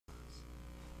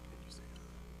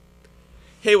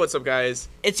Hey, what's up, guys?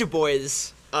 It's your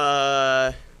boys.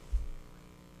 Okay,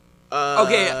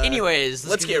 anyways,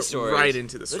 let's get right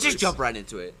into the stories. Let's just jump right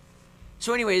into it.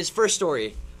 So anyways, first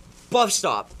story. Bus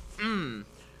stop. Come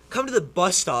to the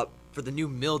bus stop for the new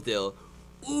meal deal.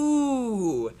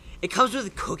 Ooh. It comes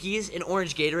with cookies and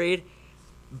orange Gatorade,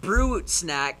 brew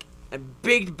snack, and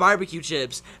big barbecue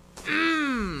chips.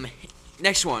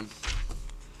 Next one.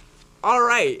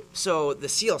 Alright, so the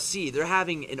CLC, they're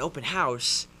having an open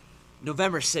house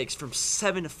November 6th from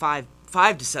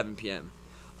 5 to 7 p.m.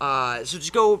 So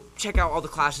just go check out all the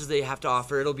classes they have to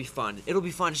offer. It'll be fun.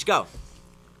 Just go.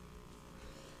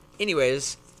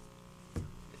 Anyways,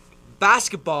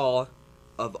 basketball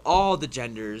of all the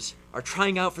genders are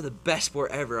trying out for the best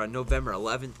sport ever on November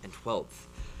 11th and 12th.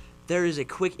 There is a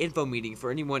quick info meeting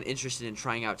for anyone interested in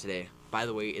trying out today. By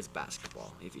the way, it's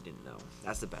basketball, if you didn't know.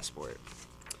 That's the best sport.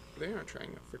 They aren't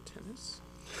trying out for tennis.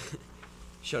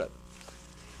 Shut up.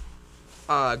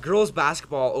 Girls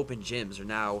basketball open gyms are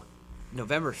now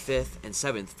November 5th and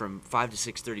 7th from 5 to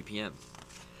 6:30 p.m.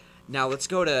 Now let's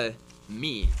go to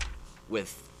me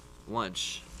with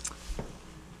lunch.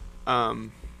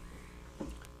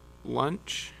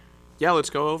 Lunch? Yeah, let's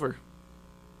go over.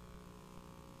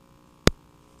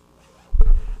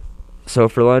 So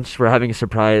for lunch, we're having a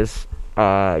surprise.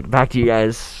 Back to you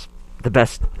guys. The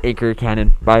best anchor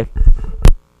cannon. Bye.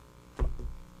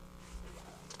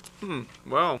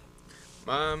 Well,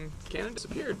 Cannon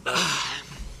disappeared.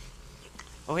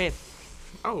 Okay.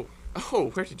 Oh,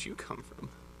 where did you come from?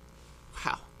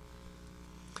 Wow.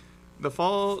 The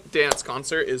fall dance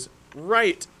concert is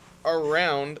right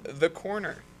around the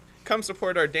corner. Come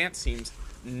support our dance teams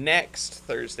next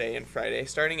Thursday and Friday,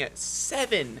 starting at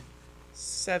 7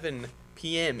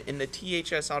 p.m. in the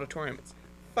THS Auditorium. It's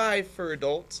 5 for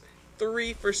adults,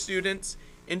 3 for students.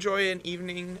 Enjoy an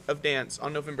evening of dance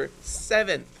on November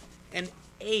 7th and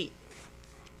 8th,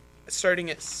 starting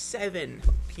at 7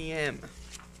 p.m.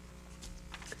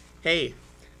 Hey,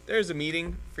 there's a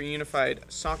meeting for Unified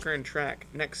Soccer and Track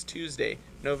next Tuesday,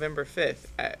 November 5th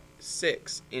at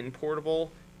 6 in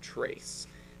Portable Trace.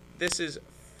 This is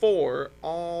for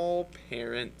all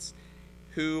parents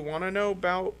who want to know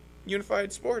about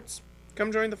Unified Sports.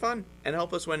 Come join the fun and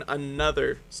help us win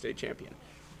another state champion.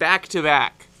 Back to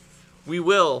back. We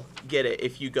will get it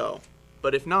if you go,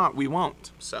 but if not, we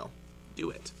won't. So, do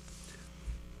it.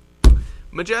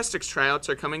 Majestic's tryouts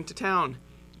are coming to town.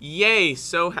 Yay,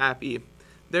 so happy.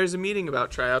 There's a meeting about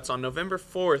tryouts on November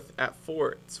 4th at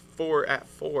 4. It's 4 at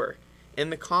 4. In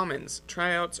the Commons,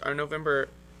 tryouts are November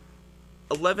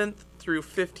 11th through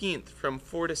 15th from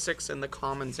 4 to 6 in the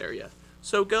Commons area.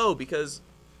 So go, because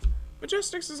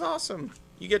Majestic's is awesome.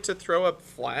 You get to throw up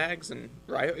flags and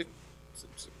riot.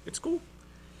 It's cool.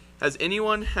 Has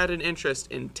anyone had an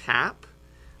interest in TAP?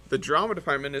 The drama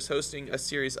department is hosting a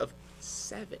series of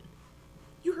 7.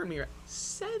 You heard me right.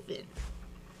 7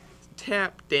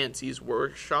 tap dances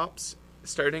workshops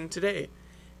starting today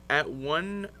at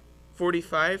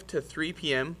 1:45 to 3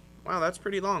 p.m. Wow, that's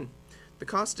pretty long. The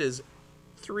cost is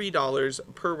 $3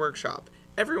 per workshop.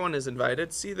 Everyone is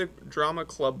invited. See the drama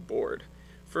club board.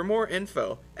 For more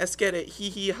info, let's get it hee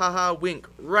hee ha ha wink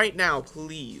right now,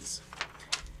 please.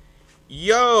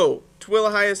 Yo,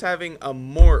 Twilla High is having a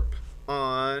MORP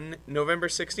on November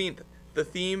 16th. The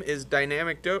theme is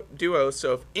Dynamic Duo,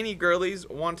 so if any girlies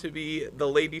want to be the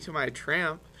lady to my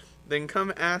tramp, then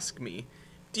come ask me.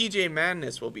 DJ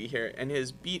Madness will be here, and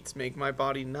his beats make my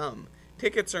body numb.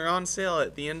 Tickets are on sale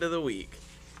at the end of the week.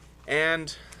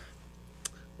 And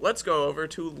let's go over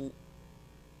to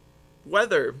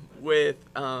weather with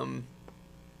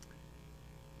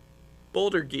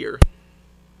Boulder Gear.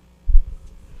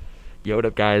 Yo, what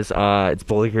up, guys? It's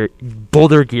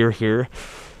Boulder Gear here.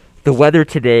 The weather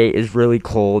today is really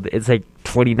cold. It's like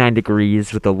 29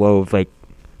 degrees with a low of like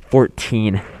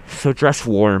 14. So dress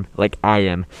warm like I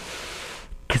am,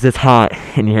 because it's hot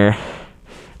in here.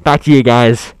 Back to you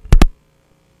guys.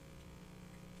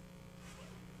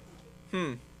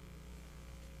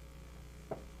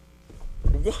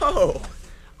 Whoa.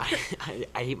 I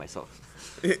hate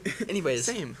myself. Anyways.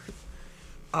 Same.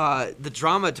 The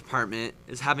drama department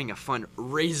is having a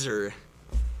fundraiser.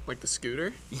 Like the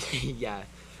scooter? Yeah.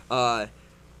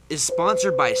 Is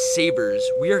sponsored by Sabres.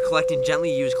 We are collecting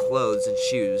gently used clothes and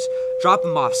shoes. Drop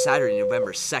them off Saturday,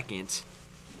 November 2nd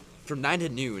from 9 to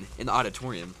noon in the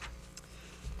auditorium.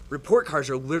 Report cards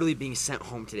are literally being sent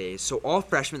home today, so all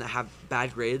freshmen that have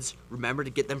bad grades, remember to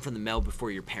get them from the mail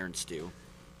before your parents do.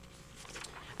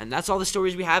 And that's all the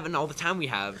stories we have and all the time we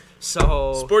have.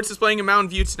 So Sports is playing in Mountain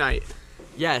View tonight.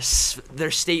 Yes,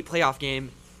 their state playoff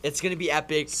game. It's going to be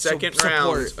epic. Second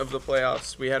round of the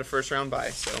playoffs. We had a first round bye,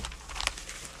 so.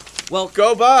 Well,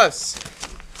 go Buffs!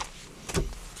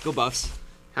 Go Buffs.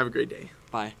 Have a great day.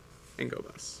 Bye. And go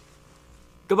Buffs.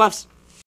 Go Buffs.